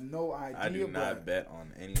I have no idea. I do not but- bet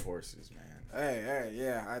on any horses, man. Hey,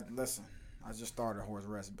 yeah. Listen. I just started horse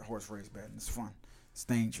race betting. It's fun. It's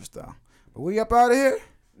dangerous though. But we up out of here.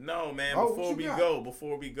 No, man. Oh,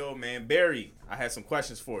 Before we go, man. Barry, I had some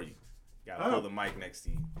questions for you. Gotta pull the mic next to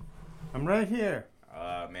you. I'm right here.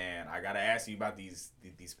 Man, I gotta ask you about these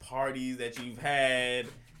parties that you've had.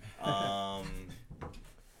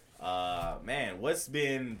 Man, what's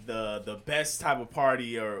been the best type of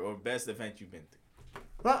party or best event you've been to?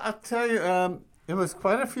 Well, I'll tell you, it was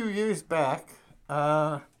quite a few years back,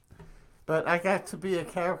 but I got to be a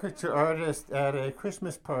caricature artist at a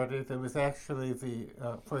Christmas party that was actually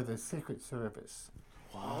for the Secret Service.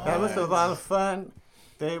 Wow. That was a lot of fun.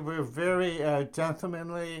 They were very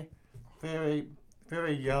gentlemanly, very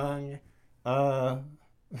very young.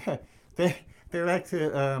 They like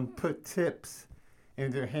to put tips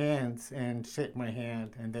in their hands and shake my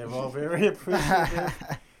hand, and they're all very appreciative.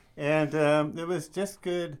 And it was just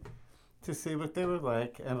good to see what they were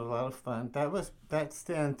like, and a lot of fun. That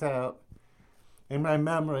stands out in my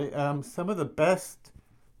memory. Some of the best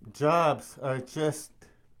jobs are just,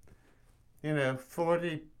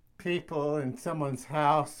 40 people in someone's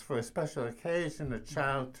house for a special occasion. A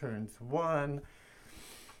child turns 1,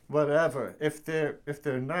 whatever. If they're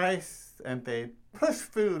nice and they push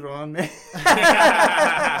food on me,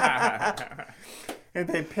 and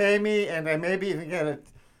they pay me, and I maybe even get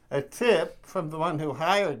a tip from the one who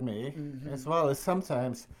hired me, as well as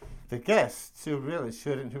sometimes the guests who really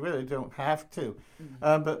shouldn't, who really don't have to.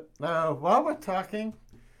 But while we're talking,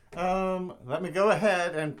 let me go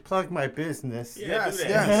ahead and plug my business. Yeah,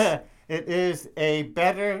 Yes. It is A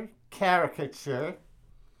Better Caricature,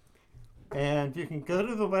 and you can go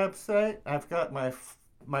to the website. I've got my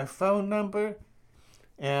phone number,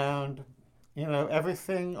 and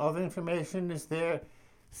everything, all the information is there.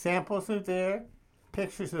 Samples are there.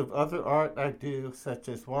 Pictures of other art I do, such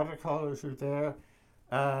as watercolors, are there.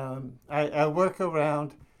 I work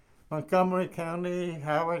around Montgomery County,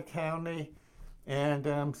 Howard County,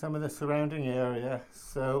 and some of the surrounding area.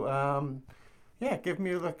 So, give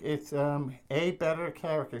me a look. It's A Better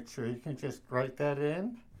Caricature. You can just write that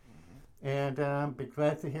in, and be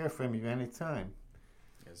glad to hear from you anytime.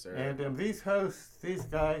 Yes, sir. And these hosts, these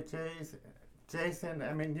guys, Jason,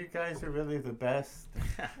 I mean, you guys are really the best.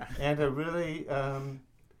 And I really want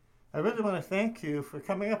to thank you for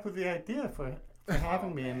coming up with the idea for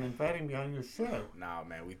having me and inviting me on your show. Nah,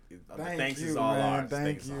 man, Thank is you, all man. ours. Thank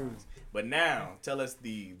Thanks you. ours. But now, tell us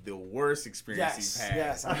the worst experience you've had.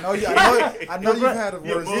 Yes. I know you've had a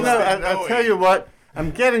worse. I'll tell you what,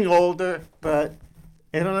 I'm getting older, but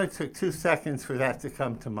it only took 2 seconds for that to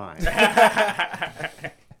come to mind.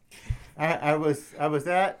 I was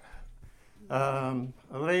at a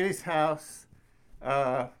lady's house.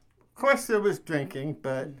 Of course, there was drinking,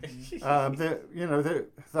 but the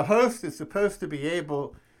host is supposed to be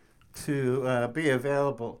able to be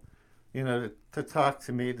available, to talk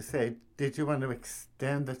to me, to say, did you want to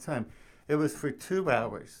extend the time? It was for 2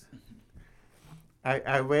 hours.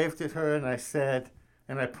 I waved at her and I said,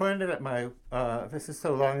 and I pointed at my, this is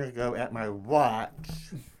so long ago, at my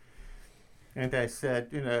watch. And I said,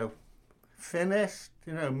 finished,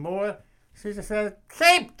 more. She just said,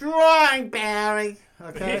 keep drawing, Barry.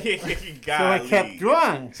 Okay. So I kept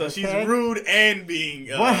drawing. So she's rude and being.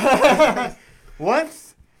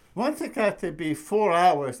 Once it got to be 4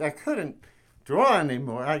 hours, I couldn't draw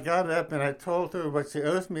anymore. I got up and I told her what she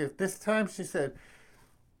owes me. At this time, she said,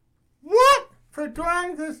 "What for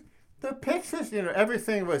drawing this? The pictures,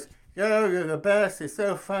 everything was, you're the best. He's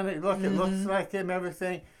so funny. Look, it looks like him.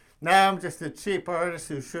 Everything. Now I'm just a cheap artist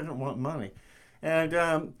who shouldn't want money." And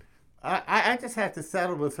I just had to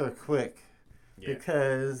settle with her quick. Yeah.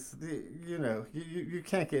 Because, you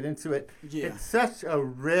can't get into it. Yeah. It's such a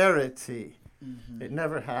rarity. It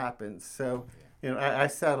never happens. So, I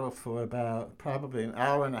settled for about probably an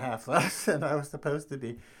hour and a half less than I was supposed to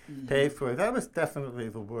be paid for. That was definitely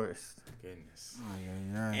the worst. Goodness.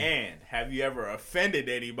 And have you ever offended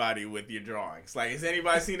anybody with your drawings? Like, has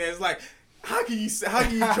anybody seen that? It's like, how can you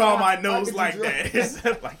draw my nose like that? Is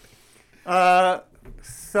that like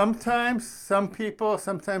sometimes, some people,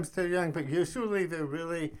 sometimes they're young, but usually they're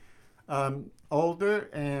really older,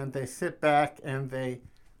 and they sit back and they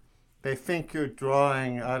think you're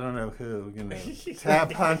drawing, I don't know who,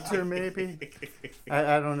 Tab Hunter maybe?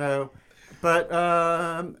 I don't know. But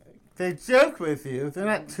they joke with you. They're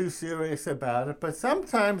not too serious about it. But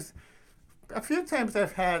sometimes, a few times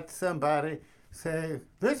I've had somebody say,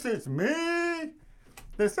 "This is me.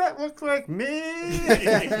 Does that look like me?"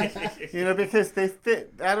 Because they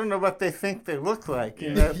fit. I don't know what they think they look like,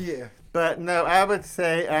 Yeah. But no, I would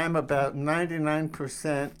say I'm about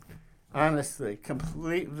 99%, honestly,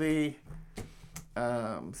 completely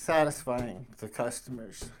satisfying the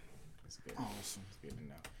customers. That's good. Awesome. That's good to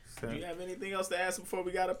know. So, Do you have anything else to ask before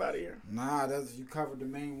we got up out of here? Nah, you covered the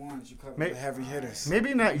main ones. You covered the heavy hitters.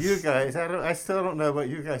 Maybe not you guys. I still don't know what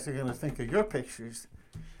you guys are gonna think of your pictures.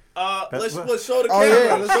 Let's show the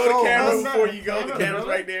camera. Let's show the camera before you go. The camera's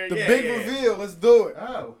right there. The big reveal. Let's do it.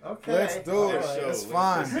 Oh, okay. Let's do it. That's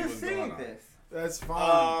fine. Who's seeing this? That's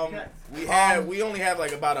fine. We only have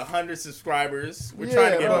like about 100 subscribers. We're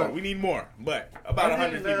trying to get more. We need more, but about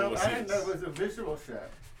 100 people will see I didn't know it was a visual show.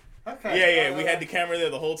 Okay. Yeah. We had the camera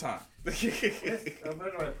there the whole time. Where do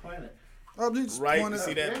I point it? Oh, you just Right, pointed you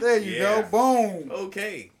see up. that? There you Yeah. go. Boom.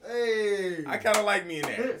 Okay. Hey. I kind of like me in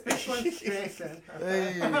that. This one's Jason.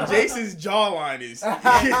 Hey. Jason's jawline is.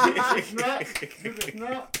 It's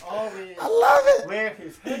not always I love it. wear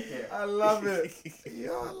his headgear. I love it.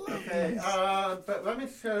 Yo, I love Okay, it. but let me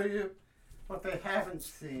show you what they haven't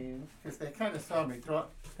seen, because they kind of saw me draw.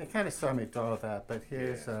 They kind of saw me draw that. But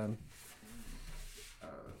here's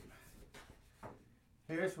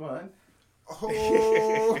here's one,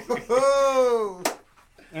 Oh.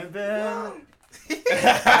 and then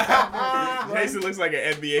Jason looks like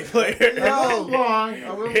an NBA player. a little long. I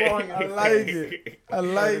like it. I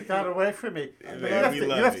like It got it. away from me. Man, But you have, we to, you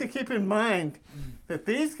love have it. to keep in mind that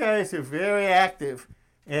these guys are very active,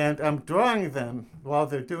 and I'm drawing them while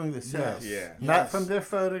they're doing the show. Yes. Yeah. Not Yes. from their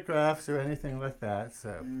photographs or anything like that.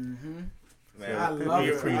 So Man, I we love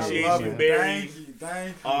it. appreciate I love you, it. Barry.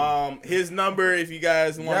 Thank you. His number, if you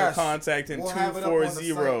guys want Yes. to contact him, We'll have it up on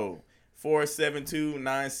the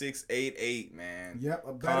 240-472-9688, man.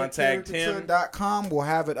 Yep. Contact him. .com. We'll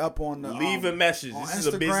have it up on the. Leave a message. on This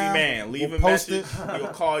is a busy Instagram. man. Leave We'll a post message. it. He'll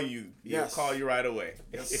call you. He'll Yes. call you right away.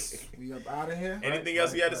 Yes. We up out of here. Anything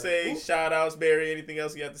else you got to say? Shout outs, Barry. Anything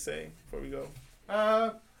else you got to say before we go?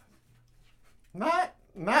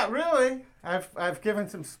 not really. I've given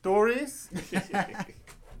some stories.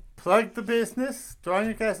 Plugged the business. Drawing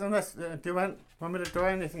you guys. Unless do you want me to draw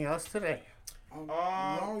anything else today?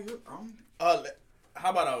 No, How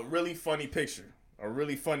about a really funny picture? A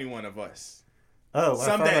really funny one of us. Oh, I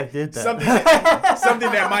thought I did that.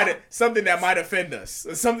 Something that might offend us.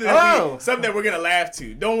 Something Oh. something that we're gonna laugh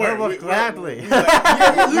to. Don't worry. Oh, well, gladly. We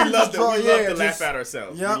can love just to, draw, we love yeah, to laugh just- at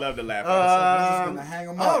ourselves. Yep. We love to laugh at ourselves. We're just gonna hang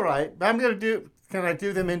 'em up. All right, but I'm gonna do. Can I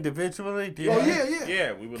do them individually? Do you Oh mind? yeah.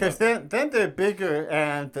 Yeah, we would Because love then they're bigger,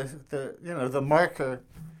 and the marker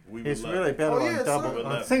we would is love really that. better Oh, yeah, on double so-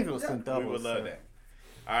 on singles than We doubles. would love so. that.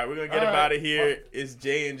 All right, we're gonna get All up right. out of here. It's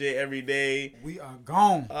J&J every day. We are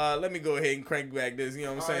gone. Let me go ahead and crank back this. You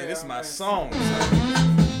know what I'm saying? yeah, This is my man. song.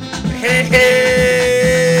 Hey,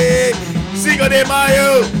 hey, Cinco de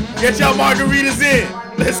Mayo. Get y'all margaritas in.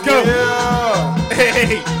 Let's go. Yeah.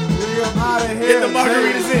 Hey, We up out of here. Get the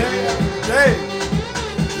margaritas in. Hey.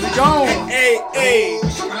 We gone. hey, hey.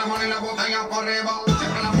 Sopra la mano en la botella por arriba.